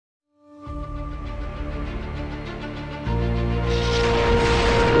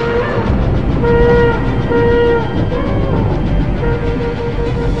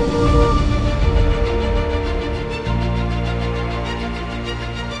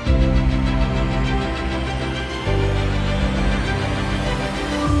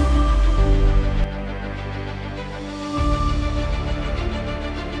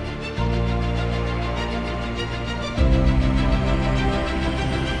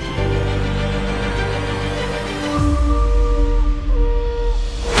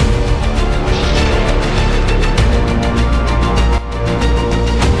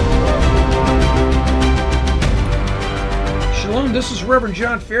Reverend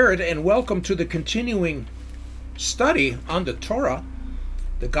John Ferret, and welcome to the continuing study on the Torah,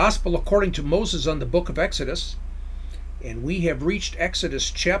 the Gospel according to Moses on the book of Exodus. And we have reached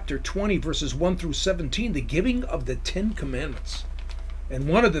Exodus chapter 20, verses 1 through 17, the giving of the Ten Commandments. And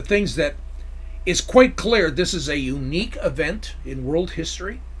one of the things that is quite clear, this is a unique event in world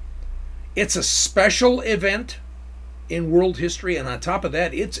history. It's a special event in world history, and on top of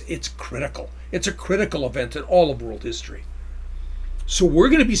that, it's critical. It's a critical event in all of world history. So we're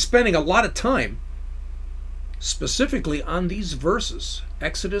going to be spending a lot of time specifically on these verses,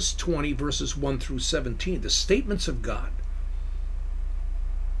 Exodus 20, verses 1 through 17, the statements of God.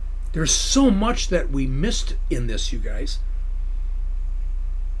 There's so much that we missed in this, you guys.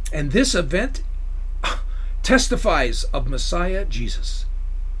 And this event testifies of Messiah Jesus.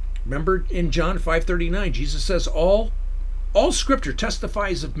 Remember in John 5:39, Jesus says, all scripture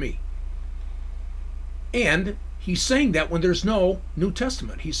testifies of me. And he's saying that when there's no New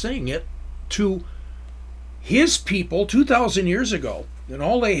Testament. He's saying it to his people 2,000 years ago, and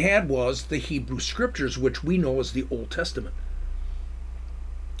all they had was the Hebrew Scriptures, which we know as the Old Testament.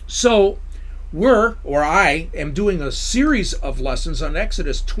 So I am doing a series of lessons on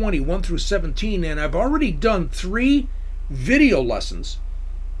Exodus 21 through 17, and I've already done 3 video lessons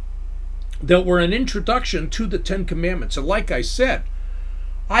that were an introduction to the Ten Commandments. And like I said,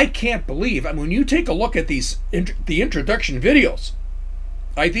 I can't believe, when you take a look at the introduction videos,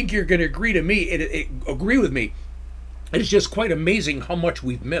 I think you're going to agree with me. It's just quite amazing how much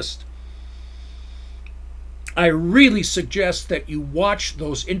we've missed. I really suggest that you watch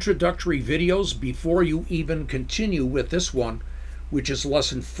those introductory videos before you even continue with this one, which is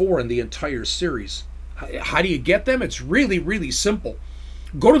lesson 4 in the entire series. How do you get them? It's really, really simple.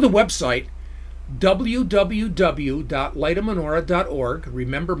 Go to the website, www.lightofmenorah.org.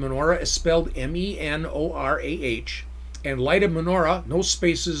 Remember, menorah is spelled M-E-N-O-R-A-H. And Light of Menorah, no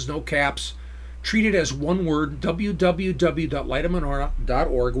spaces, no caps. Treat it as one word,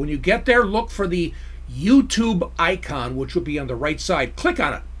 www.lightofmenorah.org. When you get there, look for the YouTube icon, which will be on the right side. Click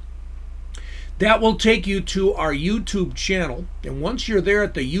on it. That will take you to our YouTube channel. And once you're there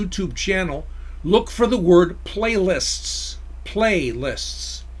at the YouTube channel, look for the word playlists.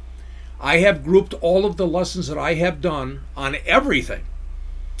 Playlists. I have grouped all of the lessons that I have done on everything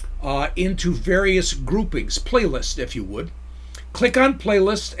into various groupings, playlists, if you would. Click on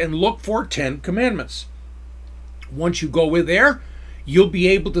playlist and look for 10 Commandments. Once you go in there, you'll be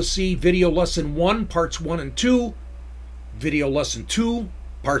able to see video lesson 1, parts 1 and 2, video lesson 2,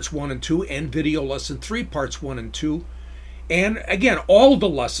 parts 1 and 2, and video lesson 3, parts 1 and 2. And again, all the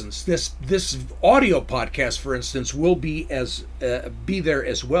lessons, this audio podcast, for instance, will be there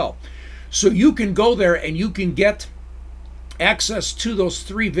as well. So you can go there and you can get access to those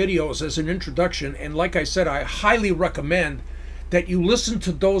 3 videos as an introduction. And like I said, I highly recommend that you listen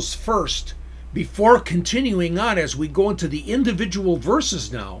to those first before continuing on as we go into the individual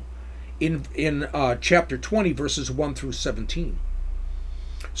verses now in chapter 20, verses 1 through 17.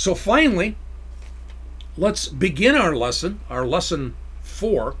 So finally, let's begin our lesson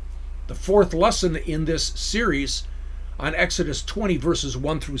 4, the 4th lesson in this series on Exodus 20, verses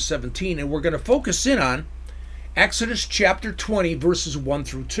 1 through 17. And we're going to focus in on Exodus chapter 20, verses 1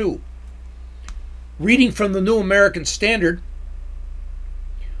 through 2. Reading from the New American Standard,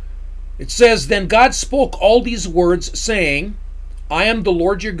 it says, "Then God spoke all these words, saying, I am the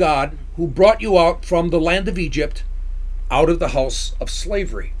Lord your God, who brought you out from the land of Egypt, out of the house of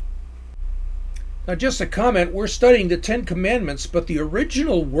slavery." Now, just a comment, we're studying the 10 Commandments, but the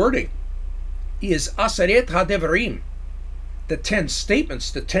original wording is Aseret HaDevarim, the 10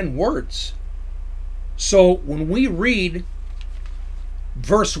 statements, the 10 words. So when we read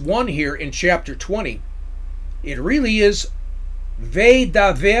verse 1 here in chapter 20, it really is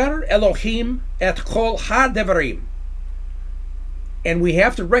Veidaver Elohim et kol HaDevarim. And we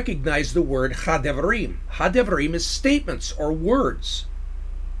have to recognize the word HaDevarim. HaDevarim is statements or words.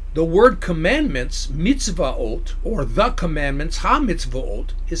 The word commandments, mitzvahot, or the commandments, ha-mitzvahot,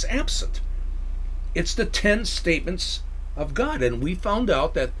 is absent. It's the 10 statements of God. And we found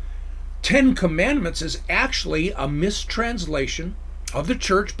out that 10 Commandments is actually a mistranslation of the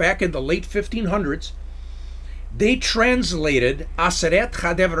church back in the late 1500s. They translated Aseret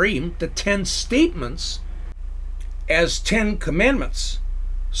HaDevarim, the 10 statements, as 10 Commandments.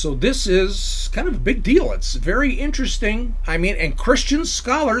 So this is kind of a big deal. It's very interesting. And Christian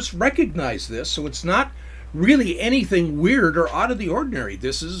scholars recognize this, so it's not really anything weird or out of the ordinary.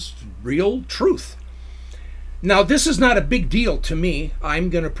 This is real truth. Now, this is not a big deal to me.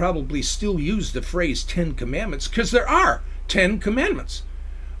 I'm going to probably still use the phrase 10 Commandments because there are 10 Commandments.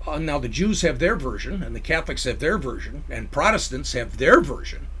 Now the Jews have their version, and the Catholics have their version, and Protestants have their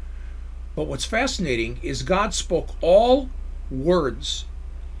version. But what's fascinating is God spoke all words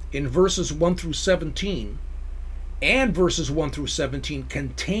in verses 1 through 17, and verses 1 through 17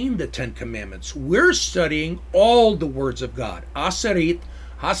 contain the Ten Commandments. We're studying all the words of God. Aserit,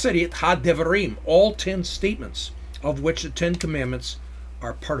 Haserit, Hadevarim, all 10 statements, of which the Ten Commandments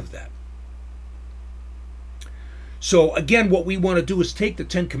are part of that. So again, what we want to do is take the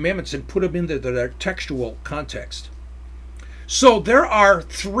Ten Commandments and put them into their textual context. So there are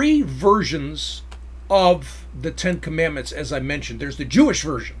 3 versions of the Ten Commandments, as I mentioned. There's the Jewish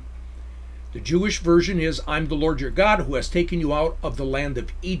version. The Jewish version is, I'm the Lord your God who has taken you out of the land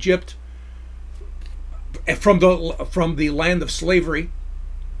of Egypt, from the land of slavery.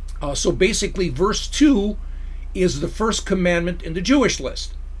 So basically, verse 2 is the first commandment in the Jewish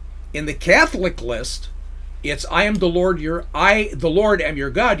list. In the Catholic list, it's I am the Lord the Lord am your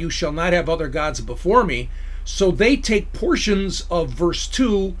God, you shall not have other gods before me. So they take portions of verse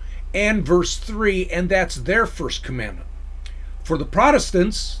 2 and verse 3, and that's their first commandment. For the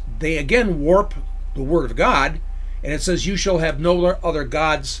Protestants, they again warp the word of God, and it says, you shall have no other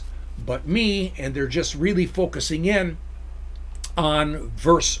gods but me, and they're just really focusing in on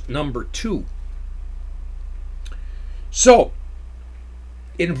verse number 2. So,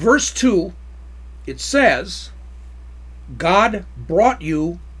 in verse 2, it says, God brought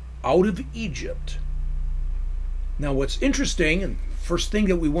you out of Egypt. Now, what's interesting, and first thing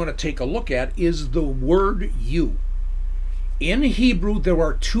that we want to take a look at, is the word you. In Hebrew, there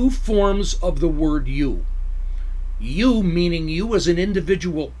are 2 forms of the word you. You meaning you as an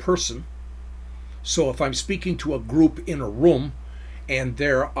individual person. So if I'm speaking to a group in a room, and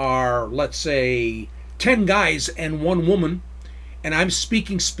there are, let's say, 10 guys and 1 woman, and I'm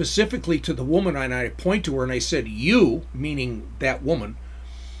speaking specifically to the woman, and I point to her and I said, you, meaning that woman.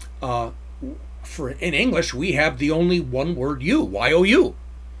 In English, we have the only one word you, Y-O-U.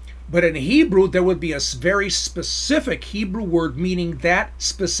 But in Hebrew, there would be a very specific Hebrew word meaning that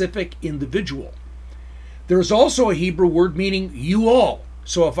specific individual. There's also a Hebrew word meaning you all.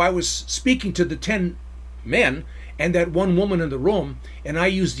 So if I was speaking to the 10 men and that 1 woman in the room, and I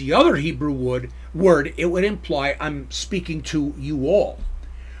used the other Hebrew word, it would imply I'm speaking to you all.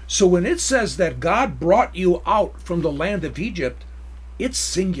 So when it says that God brought you out from the land of Egypt, it's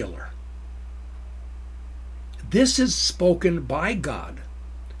singular. This is spoken by God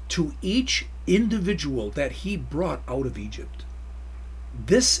to each individual that he brought out of Egypt.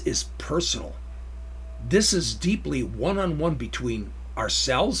 This is personal. This is deeply one-on-one between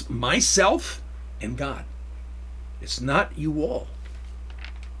ourselves, myself, and God. It's not you all.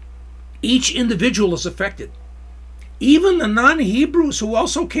 Each individual is affected. Even the non-Hebrews who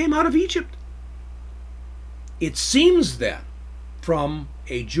also came out of Egypt. It seems that from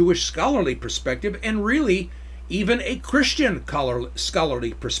a Jewish scholarly perspective, and really even a Christian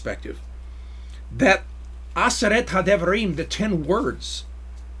scholarly perspective, that Aseret HaDevarim, the 10 words,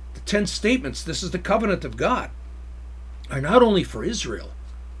 the 10 statements, this is the covenant of God, are not only for Israel,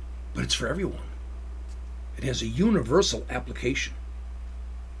 but it's for everyone. It has a universal application.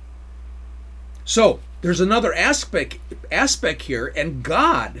 So there's another aspect here, and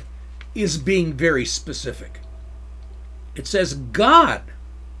God is being very specific. It says, God,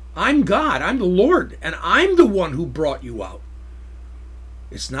 I'm the Lord, and I'm the one who brought you out.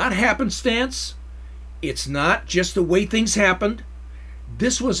 It's not happenstance. It's not just the way things happened.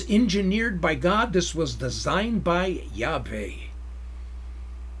 This was engineered by God. This was designed by Yahweh.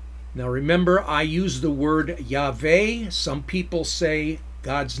 Now remember, I use the word Yahweh. Some people say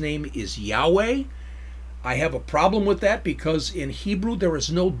God's name is Yahweh. I have a problem with that because in Hebrew there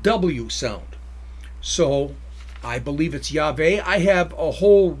is no W sound. So I believe it's Yahweh. I have a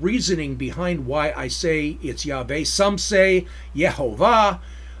whole reasoning behind why I say it's Yahweh. Some say Yehovah,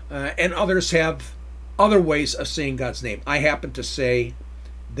 and others have other ways of saying God's name. I happen to say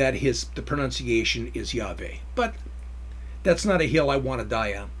that the pronunciation is Yahweh. But that's not a hill I want to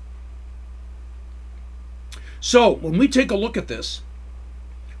die on. So when we take a look at this,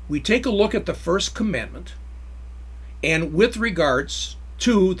 we take a look at the first commandment, and with regards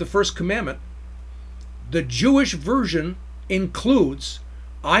to the first commandment, the Jewish version includes,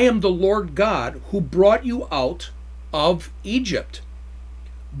 I am the Lord God who brought you out of Egypt.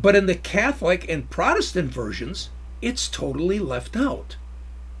 But in the Catholic and Protestant versions, it's totally left out.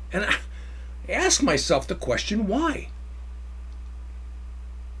 And I ask myself the question, why?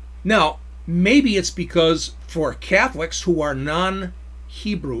 Now, maybe it's because for Catholics who are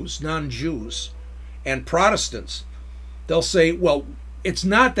non-Hebrews, non-Jews, and Protestants, they'll say, well, it's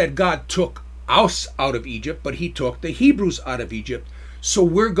not that God took us out of Egypt, but he took the Hebrews out of Egypt. So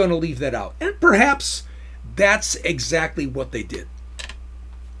we're going to leave that out. And perhaps that's exactly what they did.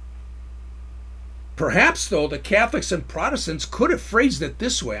 Perhaps, though, the Catholics and Protestants could have phrased it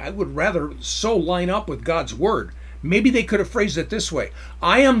this way. I would rather so line up with God's word. Maybe they could have phrased it this way.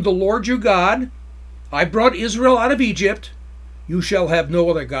 I am the Lord your God. I brought Israel out of Egypt. You shall have no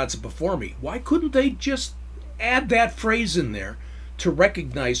other gods before me. Why couldn't they just add that phrase in there to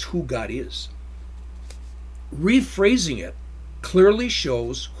recognize who God is? Rephrasing it clearly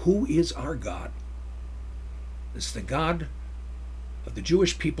shows who is our God. It's the God of the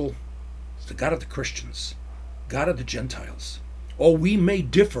Jewish people. It's the God of the Christians, God of the Gentiles. Oh, we may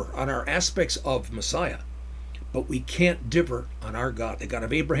differ on our aspects of Messiah, but we can't differ on our God, the God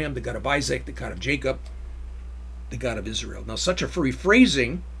of Abraham, the God of Isaac, the God of Jacob, the God of Israel. Now, such a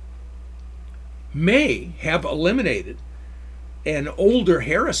rephrasing may have eliminated an older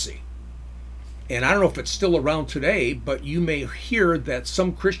heresy. And I don't know if it's still around today, but you may hear that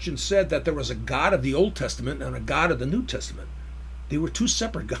some Christians said that there was a God of the Old Testament and a God of the New Testament. They were two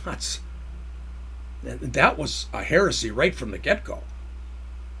separate gods. And that was a heresy right from the get-go.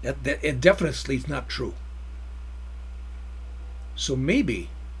 It definitely is not true. So maybe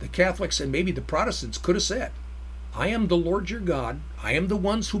the Catholics and maybe the Protestants could have said, I am the Lord your God. I am the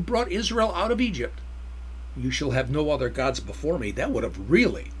ones who brought Israel out of Egypt. You shall have no other gods before me. That would have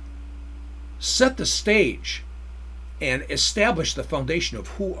really set the stage and established the foundation of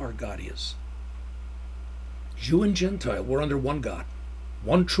who our God is. Jew and Gentile, we're under one God,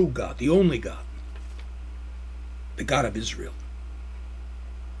 one true God, the only God, the God of Israel.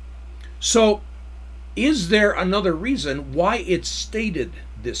 So, is there another reason why it's stated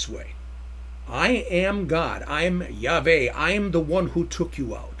this way? I am God. I am Yahweh. I am the one who took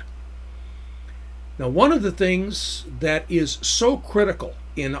you out. Now, one of the things that is so critical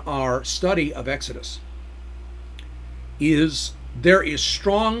in our study of Exodus is there is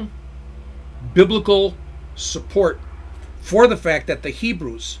strong biblical support for the fact that the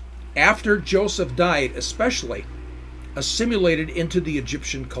Hebrews, after Joseph died especially, assimilated into the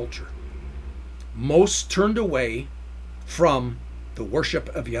Egyptian culture. Most turned away from the worship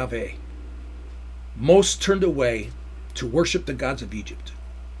of Yahweh. Most turned away to worship the gods of Egypt.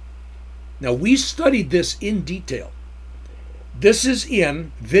 Now, we studied this in detail. This is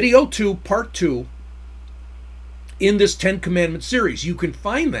in Video 2, Part 2, in this Ten Commandments series. You can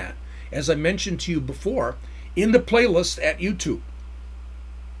find that, as I mentioned to you before, in the playlist at YouTube.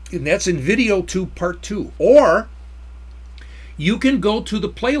 And that's in Video 2, Part 2. Or you can go to the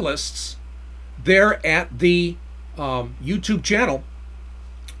playlists there at the YouTube channel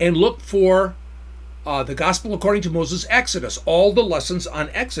and look for the Gospel According to Moses, Exodus, all the lessons on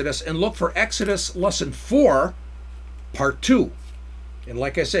Exodus, and look for Exodus Lesson 4, Part 2. And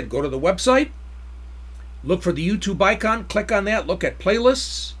like I said, go to the website, look for the YouTube icon, click on that, look at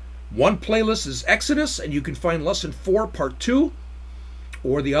playlists. One playlist is Exodus, and you can find Lesson 4, Part 2.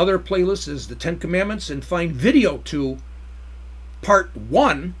 Or the other playlist is the Ten Commandments, and find Video 2, Part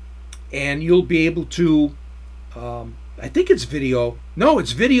 1, and you'll be able to, I think it's Video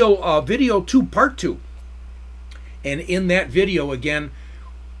 2, Part 2. And in that video, again,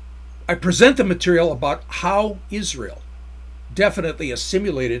 I present the material about how Israel definitely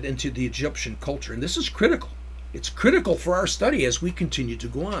assimilated into the Egyptian culture. And this is critical. It's critical for our study as we continue to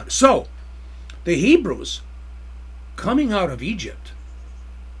go on. So, the Hebrews, coming out of Egypt,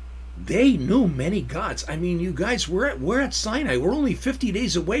 they knew many gods. I mean, you guys, we're at Sinai. We're only 50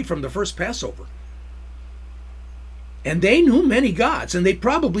 days away from the first Passover. And they knew many gods, and they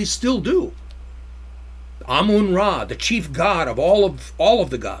probably still do. Amun-Ra, the chief god of all of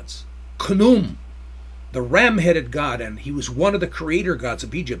the gods. Khnum, the ram-headed god, and he was one of the creator gods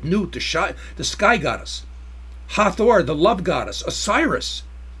of Egypt. Nut, the sky goddess. Hathor, the love goddess. Osiris,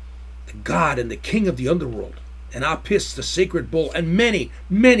 the god and the king of the underworld. And Apis, the sacred bull, and many,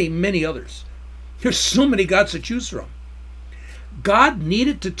 many, many others. There's so many gods to choose from. God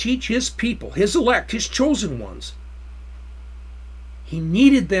needed to teach his people, his elect, his chosen ones. He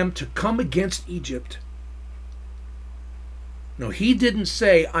needed them to come against Egypt. No, he didn't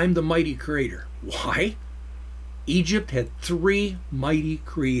say, I'm the mighty creator. Why? Egypt had 3 mighty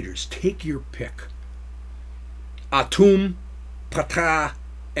creators. Take your pick. Atum, Ptah,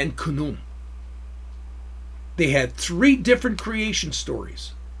 and Khnum. They had 3 different creation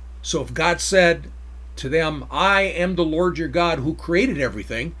stories. So if God said to them, I am the Lord your God who created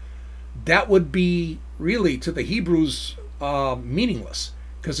everything, that would be really to the Hebrews meaningless.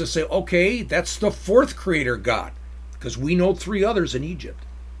 Because they say, okay, that's the 4th creator God. Because we know 3 others in Egypt.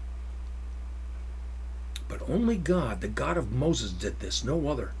 But only God, the God of Moses, did this, no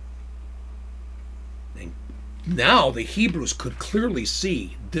other. And Now the Hebrews could clearly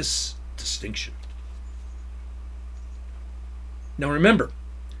see this distinction. Now remember,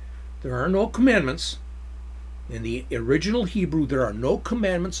 there are no commandments. In the original Hebrew, there are no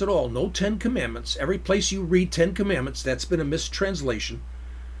commandments at all, no 10 commandments. Every place you read 10 commandments, that's been a mistranslation.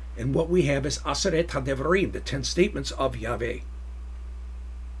 And what we have is Aseret HaDevarim, the 10 statements of Yahweh.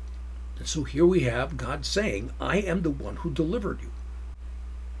 And so here we have God saying, I am the one who delivered you.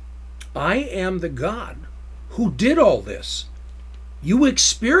 I am the God who did all this. You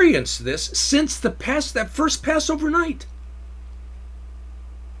experienced this since that first Passover night.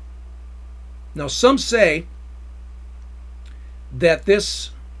 Now some say that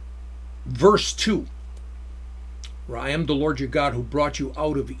this verse 2, where I am the Lord your God who brought you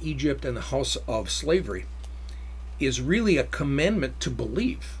out of Egypt and the house of slavery, is really a commandment to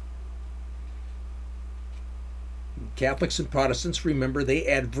believe. Catholics and Protestants, remember, they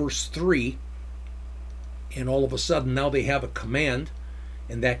add verse 3, and all of a sudden now they have a command,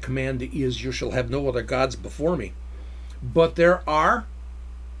 and that command is, you shall have no other gods before me. But there are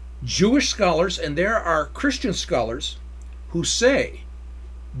Jewish scholars and there are Christian scholars who say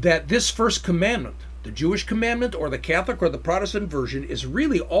that this first commandment, the Jewish commandment or the Catholic or the Protestant version, is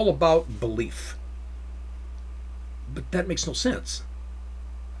really all about belief. But that makes no sense.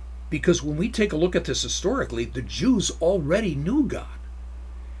 Because when we take a look at this historically, the Jews already knew God.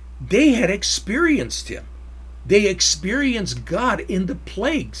 They had experienced him. They experienced God in the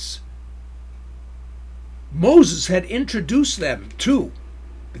plagues. Moses had introduced them to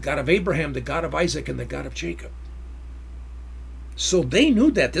the God of Abraham, the God of Isaac, and the God of Jacob. So they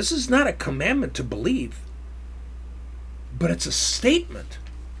knew that this is not a commandment to believe, but it's a statement.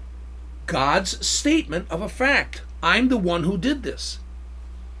 God's statement of a fact. I'm the one who did this.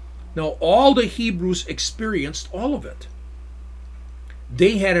 Now, all the Hebrews experienced all of it.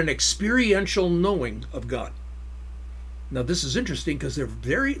 They had an experiential knowing of God. Now, this is interesting because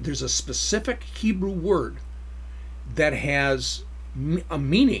there's a specific Hebrew word that has a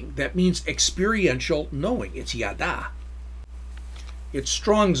meaning that means experiential knowing. It's yada. Its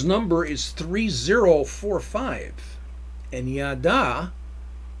Strong's number is 3045. And yada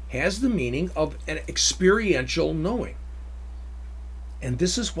has the meaning of an experiential knowing. And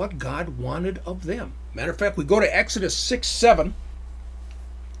this is what God wanted of them. Matter of fact, we go to Exodus 6:7,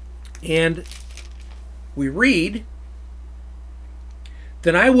 and we read,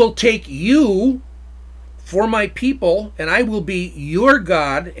 then I will take you for my people, and I will be your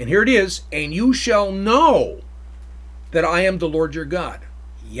God, and here it is, and you shall know that I am the Lord your God.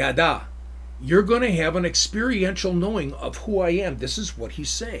 Yada. You're going to have an experiential knowing of who I am. This is what he's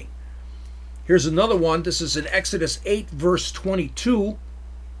saying. Here's another one. This is in Exodus 8, verse 22.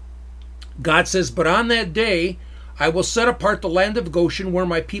 God says, but on that day I will set apart the land of Goshen where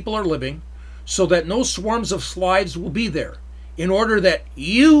my people are living, so that no swarms of slaves will be there, in order that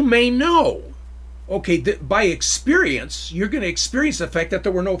you may know. Okay, by experience, you're going to experience the fact that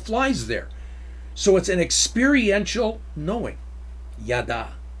there were no flies there. So it's an experiential knowing.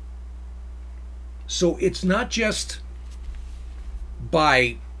 Yada. So it's not just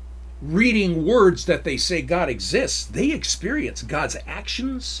by reading words that they say God exists. They experience God's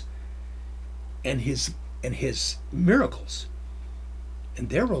actions and his miracles. And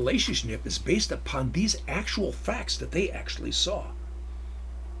their relationship is based upon these actual facts that they actually saw.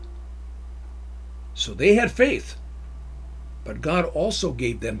 So they had faith, but God also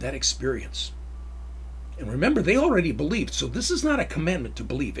gave them that experience. And remember, they already believed, so this is not a commandment to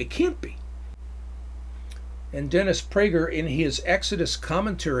believe. It can't be. And Dennis Prager, in his Exodus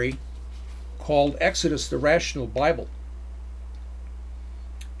commentary called Exodus, the Rational Bible,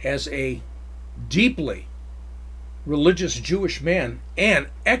 as a deeply religious Jewish man and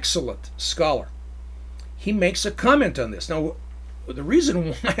excellent scholar, he makes a comment on this. Now, the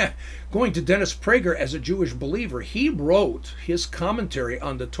reason why, going to Dennis Prager as a Jewish believer, he wrote his commentary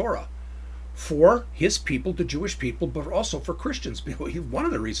on the Torah for his people, the Jewish people, but also for Christians. One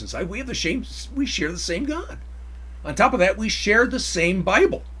of the reasons we share the same God. On top of that, we share the same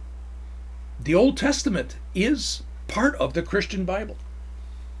Bible. The Old Testament is part of the Christian Bible.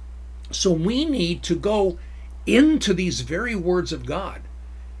 So we need to go into these very words of God,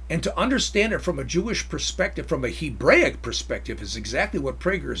 and to understand it from a Jewish perspective, from a Hebraic perspective, is exactly what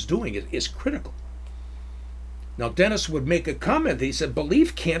Prager is doing, is critical. Now, Dennis would make a comment that he said,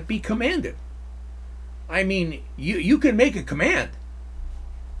 belief can't be commanded. I mean, you can make a command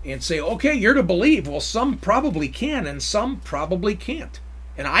and say, okay, you're to believe. Well, some probably can and some probably can't.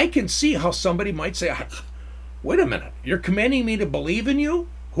 And I can see how somebody might say, wait a minute, you're commanding me to believe in you?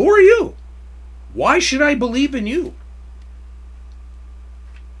 Who are you? Why should I believe in you?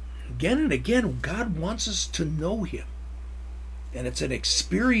 again and again, God wants us to know him. And it's an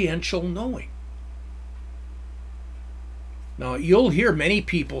experiential knowing. Now, you'll hear many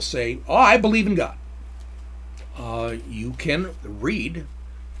people say, oh, I believe in God. You can read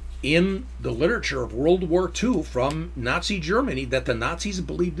in the literature of World War II from Nazi Germany that the Nazis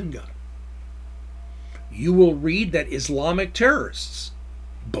believed in God. You will read that Islamic terrorists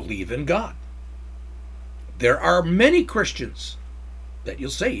believe in God. There are many Christians that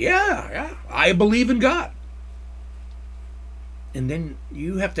you'll say, yeah, I believe in God. And then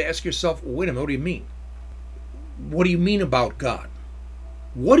you have to ask yourself, wait a minute, what do you mean? What do you mean about God?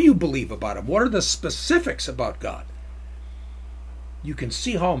 What do you believe about him? What are the specifics about God? You can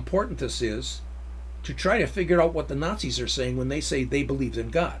see how important this is to try to figure out what the Nazis are saying when they say they believed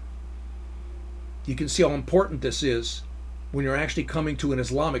in God. You can see how important this is when you're actually coming to an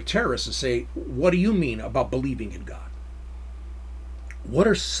Islamic terrorist and say, what do you mean about believing in God? What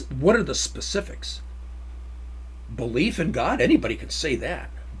are the specifics? Belief in God, anybody can say that,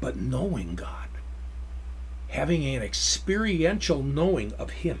 but knowing God, having an experiential knowing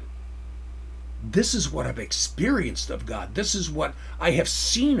of him. This is what I've experienced of God. This is what I have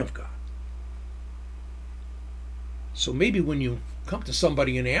seen of God. So maybe when you come to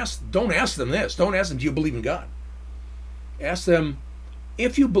somebody and don't ask them this. Don't ask them, do you believe in God? Ask them,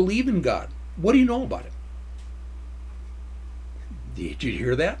 if you believe in God, what do you know about him? Did you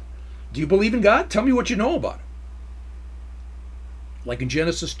hear that? Do you believe in God? Tell me what you know about him. Like in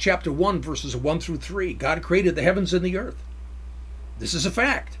Genesis chapter 1, verses 1 through 3, God created the heavens and the earth. This is a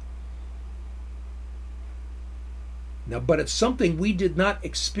fact. Now, but it's something we did not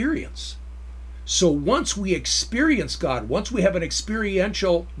experience. So once we experience God, once we have an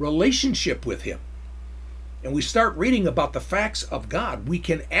experiential relationship with him, and we start reading about the facts of God, we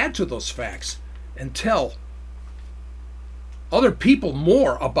can add to those facts and tell other people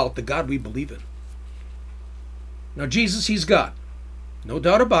more about the God we believe in. Now, Jesus, he's God. No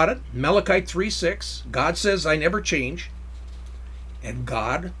doubt about it. Malachi 3:6, God says, I never change. And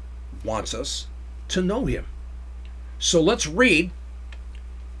God wants us to know him. So let's read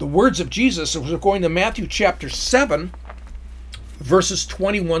the words of Jesus. We're going to Matthew chapter 7, verses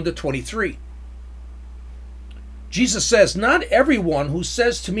 21 to 23. Jesus says, not everyone who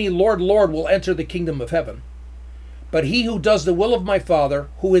says to me, Lord, Lord, will enter the kingdom of heaven, but he who does the will of my Father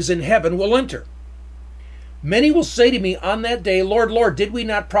who is in heaven will enter. Many will say to me on that day, Lord, Lord, did we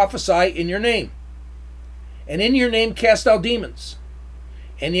not prophesy in your name? And in your name cast out demons?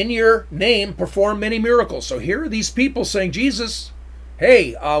 And in your name perform many miracles? So here are these people saying, Jesus,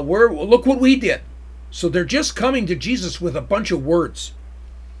 hey, look what we did. So they're just coming to Jesus with a bunch of words.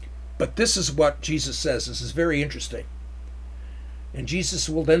 But this is what Jesus says. This is very interesting. And Jesus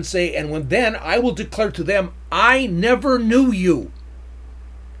will then say, and then I will declare to them, I never knew you.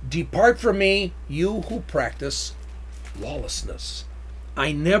 Depart from me, you who practice lawlessness.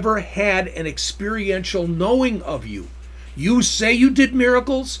 I never had an experiential knowing of you. You say you did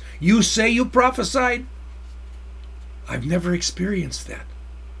miracles. You say you prophesied. I've never experienced that.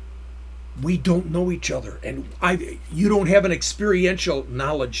 We don't know each other, and you don't have an experiential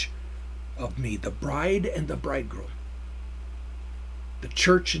knowledge of me, the bride and the bridegroom. The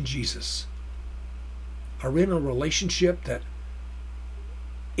church and Jesus are in a relationship that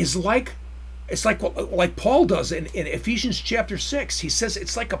is like Paul does in Ephesians chapter 6. He says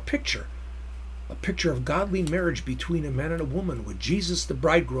it's like a picture of godly marriage between a man and a woman, with Jesus the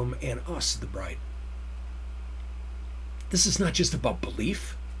bridegroom and us the bride. This is not just about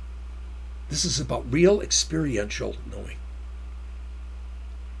belief. This is about real experiential knowing.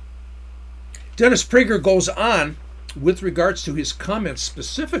 Dennis Prager goes on with regards to his comments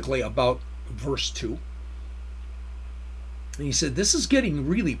specifically about verse 2. And he said, this is getting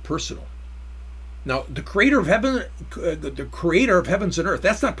really personal. Now, the creator of heaven, the creator of heavens and earth,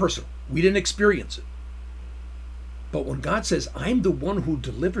 that's not personal. We didn't experience it. But when God says, I'm the one who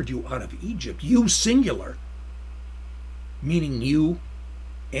delivered you out of Egypt, you singular, meaning you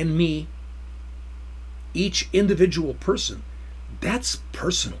and me, each individual person, that's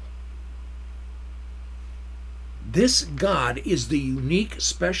personal. This God is the unique,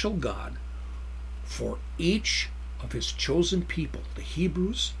 special God for each of his chosen people, the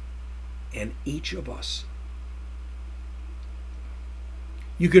Hebrews, and each of us.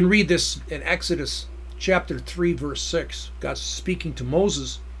 You can read this in Exodus chapter 3, verse 6. God's speaking to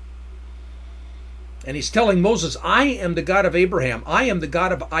Moses, and he's telling Moses, I am the God of Abraham, I am the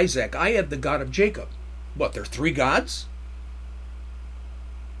God of Isaac, I am the God of Jacob. What, there are three gods?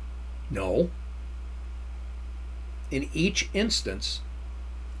 No. In each instance,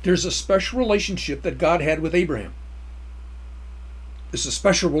 there's a special relationship that God had with Abraham. It's a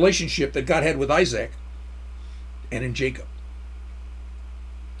special relationship that God had with Isaac and in Jacob.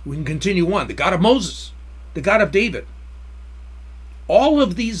 We can continue on. The God of Moses, the God of David. All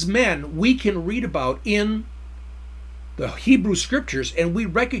of these men we can read about in the Hebrew Scriptures, and we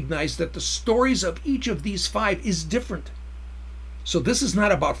recognize that the stories of each of these five is different. So this is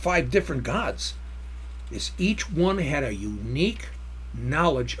not about five different gods. It's each one had a unique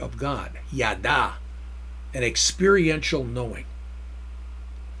knowledge of God, yada, an experiential knowing.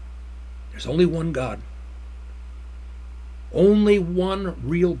 There's only one God. Only one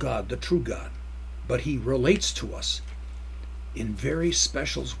real God, the true God. But he relates to us in very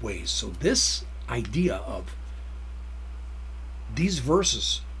special ways. So this idea of these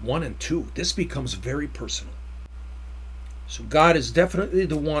verses 1 and 2, this becomes very personal. So God is definitely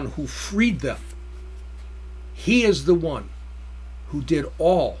the one who freed them. He is the one who did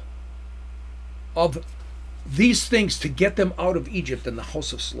all of these things to get them out of Egypt and the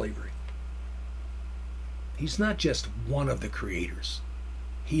house of slavery. He's not just one of the creators.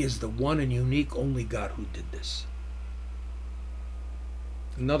 He is the one and unique only God who did this.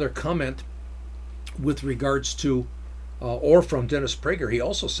 Another comment with regards to, or from Dennis Prager, he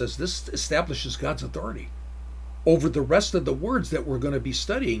also says this establishes God's authority over the rest of the words that we're going to be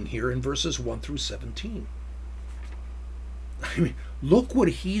studying here in verses 1 through 17. I mean, look what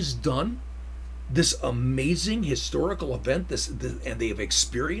he's done, this amazing historical event, and they have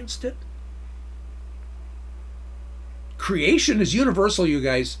experienced it. Creation is universal, you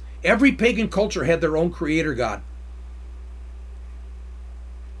guys. Every pagan culture had their own creator God.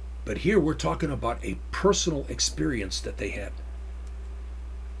 But here we're talking about a personal experience that they had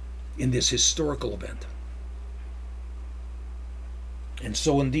in this historical event. And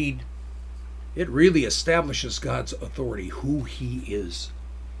so indeed, it really establishes God's authority, who he is.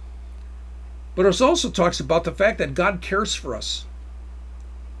 But it also talks about the fact that God cares for us.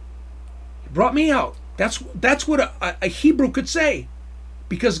 He brought me out. That's what a Hebrew could say,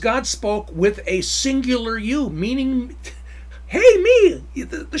 because God spoke with a singular you, meaning, hey, me,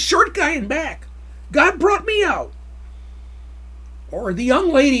 the short guy in back. God brought me out. Or the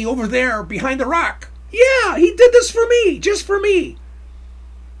young lady over there behind the rock. Yeah, he did this for me, just for me.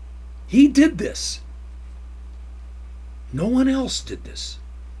 He did this. No one else did this.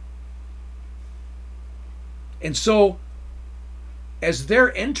 And so, as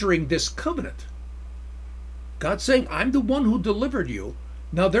they're entering this covenant, God's saying, I'm the one who delivered you.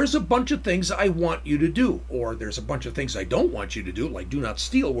 Now there's a bunch of things I want you to do, or there's a bunch of things I don't want you to do, like do not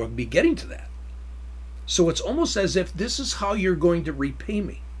steal. We'll be getting to that. So it's almost as if this is how you're going to repay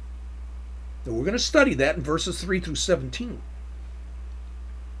me. Now we're going to study that in verses 3 through 17.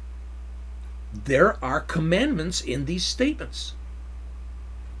 There are commandments in these statements.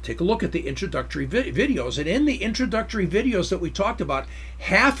 Take a look at the introductory videos. And in the introductory videos that we talked about,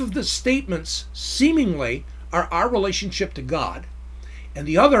 half of the statements seemingly are our relationship to God, and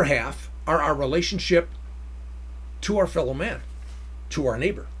the other half are our relationship to our fellow man, to our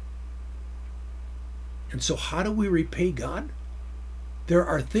neighbor. And so how do we repay God? There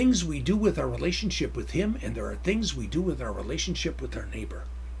are things we do with our relationship with him, and there are things we do with our relationship with our neighbor.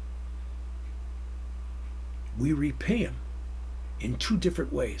 We repay him in two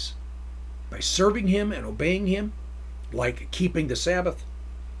different ways. By serving him and obeying him, like keeping the Sabbath,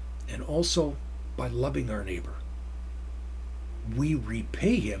 and also by loving our neighbor. We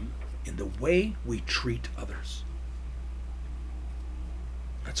repay him in the way we treat others.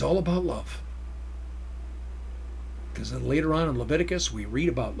 That's all about love. Because then later on in Leviticus, we read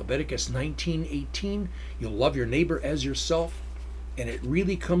about Leviticus 19:18. You'll love your neighbor as yourself. And it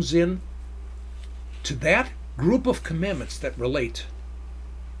really comes in to that group of commandments that relate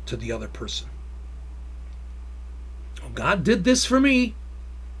to the other person. Oh, God did this for me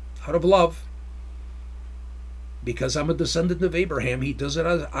out of love. Because I'm a descendant of Abraham, he does it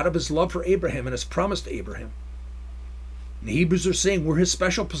out of his love for Abraham and his promise to Abraham. And the Hebrews are saying we're his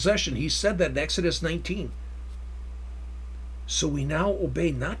special possession. He said that in Exodus 19. So we now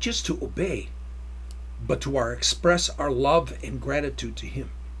obey, not just to obey, but to express our love and gratitude to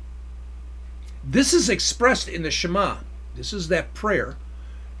him. This is expressed in the Shema. This is that prayer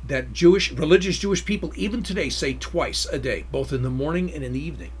that religious Jewish people even today say twice a day, both in the morning and in the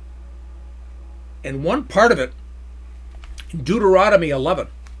evening. And one part of it, in Deuteronomy 11,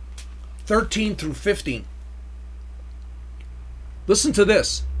 13 through 15. Listen to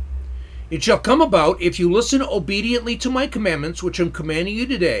this. It shall come about, if you listen obediently to my commandments, which I'm commanding you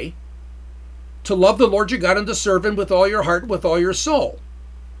today, to love the Lord your God and to serve him with all your heart and with all your soul,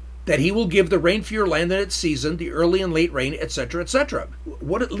 that he will give the rain for your land in its season, the early and late rain, etc., etc.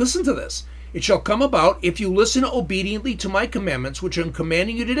 Listen to this. It shall come about, if you listen obediently to my commandments, which I'm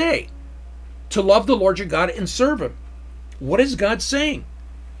commanding you today, to love the Lord your God and serve him. What is God saying?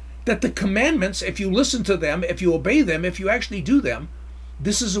 That the commandments, if you listen to them, if you obey them, if you actually do them,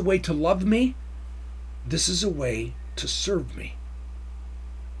 this is a way to love me. This is a way to serve me.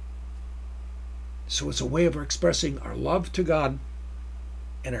 So it's a way of expressing our love to God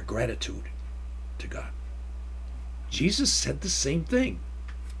and our gratitude to God. Jesus said the same thing.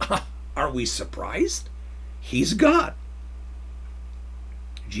 Are we surprised? He's God.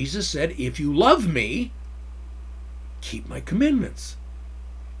 Jesus said, if you love me, keep my commandments.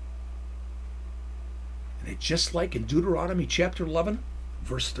 And it's just like in Deuteronomy chapter 11,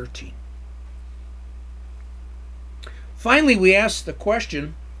 verse 13. Finally, we ask the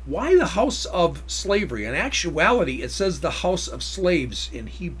question, why the house of slavery? In actuality, it says the house of slaves in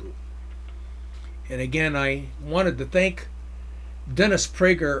Hebrew. And again, I wanted to thank Dennis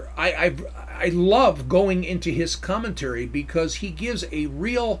Prager. I love going into his commentary because he gives a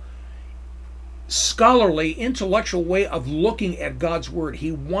real scholarly, intellectual way of looking at God's word.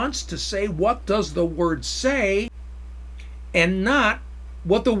 He wants to say, what does the word say, and not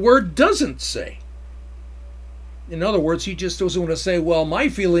what the word doesn't say. In other words, he just doesn't want to say, well, my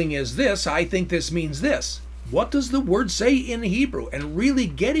feeling is this, I think this means this. What does the word say in Hebrew? And really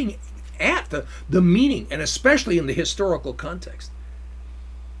getting at the meaning, and especially in the historical context.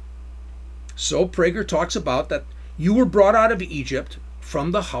 So Prager talks about that you were brought out of Egypt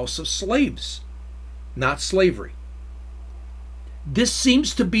from the house of slaves, not slavery. This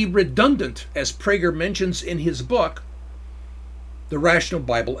seems to be redundant, as Prager mentions in his book, The Rational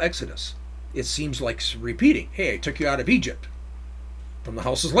Bible Exodus. It seems like repeating, hey, I took you out of Egypt from the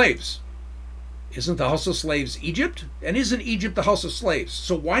house of slaves. Isn't the house of slaves Egypt? And isn't Egypt the house of slaves?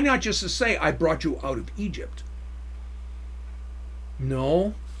 So why not just to say, I brought you out of Egypt?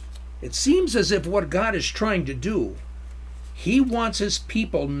 No, it seems as if what God is trying to do, he wants his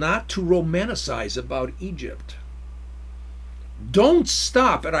people not to romanticize about Egypt. Don't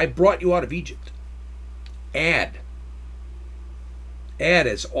stop at I brought you out of Egypt. Add,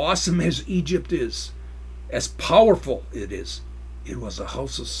 as awesome as Egypt is, as powerful it is, it was a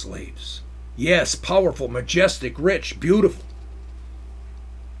house of slaves. Yes, powerful, majestic, rich, beautiful.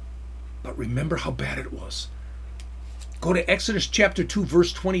 But remember how bad it was. Go to Exodus chapter 2,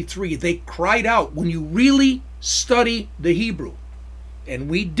 verse 23. They cried out. When you really study the Hebrew, and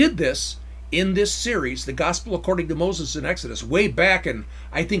we did this in this series, The Gospel According to Moses in Exodus, way back in,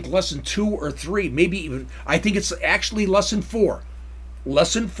 I think, lesson 2 or 3, maybe even, I think it's actually lesson 4.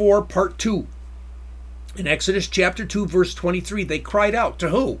 Lesson 4, part 2. In Exodus chapter 2, verse 23, they cried out to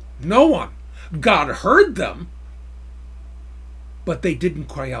who? No one. God heard them, but they didn't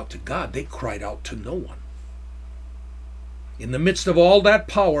cry out to God. They cried out to no one. In the midst of all that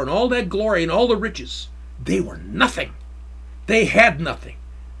power and all that glory and all the riches, they were nothing. They had nothing.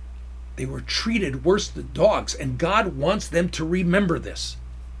 They were treated worse than dogs, and God wants them to remember this.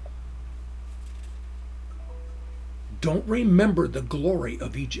 Don't remember the glory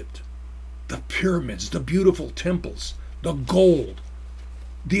of Egypt, the pyramids, the beautiful temples, the gold,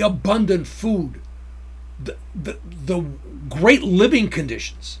 the abundant food, the great living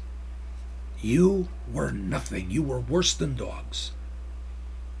conditions. You were nothing. You were worse than dogs.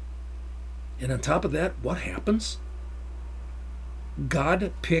 And on top of that, what happens?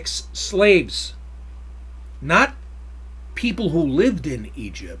 God picks slaves. Not people who lived in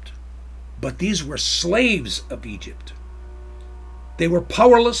Egypt, but these were slaves of Egypt. They were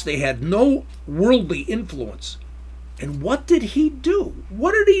powerless. They had no worldly influence. And what did he do?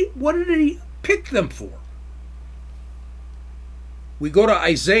 What did he pick them for? We go to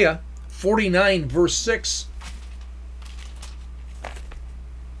Isaiah 49, verse 6.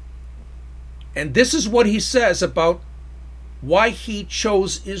 And this is what he says about why he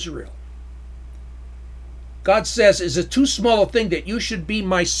chose Israel. God says, is it too small a thing that you should be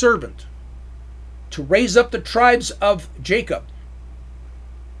my servant to raise up the tribes of Jacob?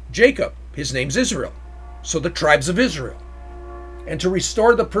 Jacob, his name's Israel. So the tribes of Israel. And to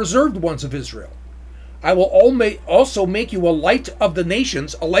restore the preserved ones of Israel. I will also make you a light of the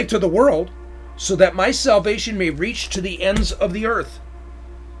nations, a light to the world, so that my salvation may reach to the ends of the earth.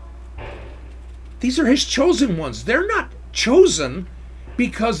 These are his chosen ones. They're not chosen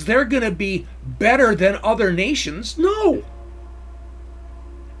because they're going to be better than other nations. No.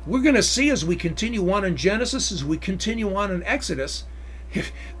 We're going to see as we continue on in Genesis, as we continue on in Exodus,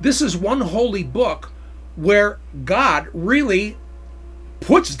 this is one holy book where God really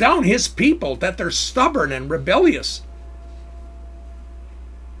puts down his people, that they're stubborn and rebellious.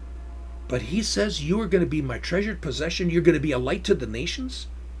 But he says, you are going to be my treasured possession. You're going to be a light to the nations.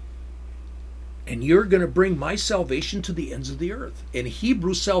 And you're going to bring my salvation to the ends of the earth. In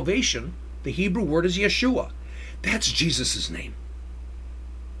Hebrew, salvation, the Hebrew word is Yeshua. That's Jesus' name.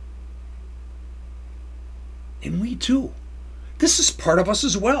 And we too. This is part of us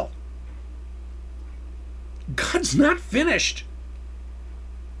as well. God's not finished.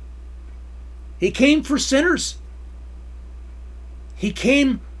 He came for sinners. He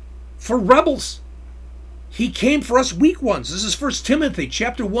came for rebels. He came for us weak ones. This is 1 Timothy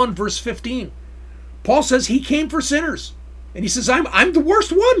chapter 1, verse 15. Paul says he came for sinners. And he says, I'm the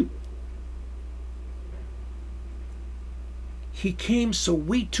worst one. He came so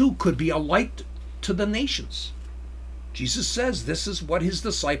we too could be a light to the nations. Jesus says this is what his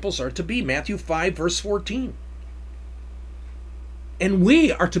disciples are to be. Matthew 5, verse 14. And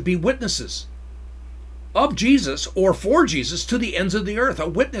we are to be witnesses of Jesus or for Jesus to the ends of the earth. A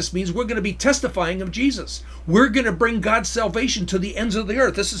witness means we're going to be testifying of Jesus. We're going to bring God's salvation to the ends of the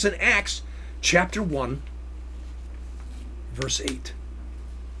earth. This is in Acts chapter 1, verse 8.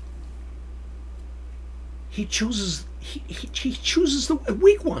 He chooses the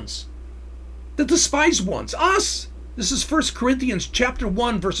weak ones, the despised ones, us. This is 1 Corinthians chapter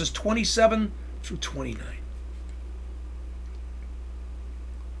 1, verses 27 through 29.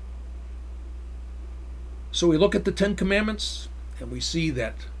 So we look at the Ten Commandments, and we see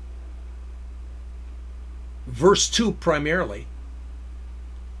that verse 2 primarily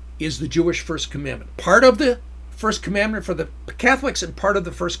is the Jewish first commandment. Part of the first commandment for the Catholics and part of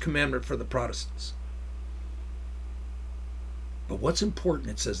the first commandment for the Protestants. But what's important,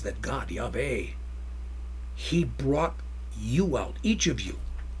 it says that God, Yahweh, he brought you out, each of you,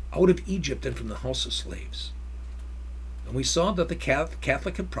 out of Egypt and from the house of slaves. And we saw that the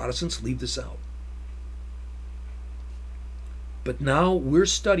Catholic and Protestants leave this out. But now we're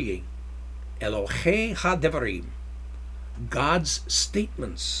studying Elohei HaDevarim, God's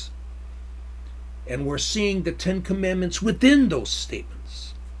statements. And we're seeing the Ten Commandments within those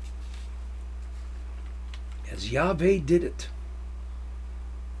statements. As Yahweh did it,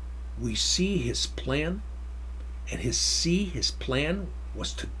 we see his plan, and his plan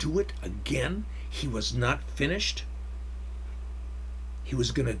was to do it again. He was not finished. He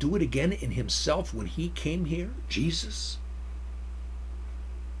was going to do it again in himself when he came here, Jesus.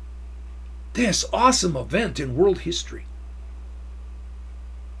 This awesome event in world history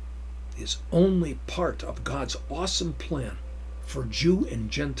is only part of God's awesome plan for Jew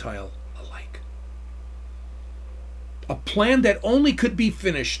and Gentile alike. A plan that only could be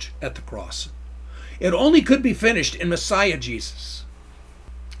finished at the cross. It only could be finished in Messiah Jesus.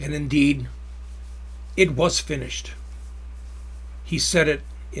 And indeed, it was finished. He said it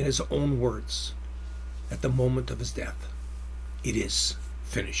in his own words at the moment of his death. It is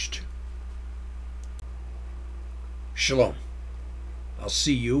finished. Shalom. I'll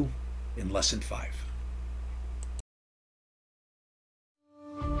see you in lesson 5.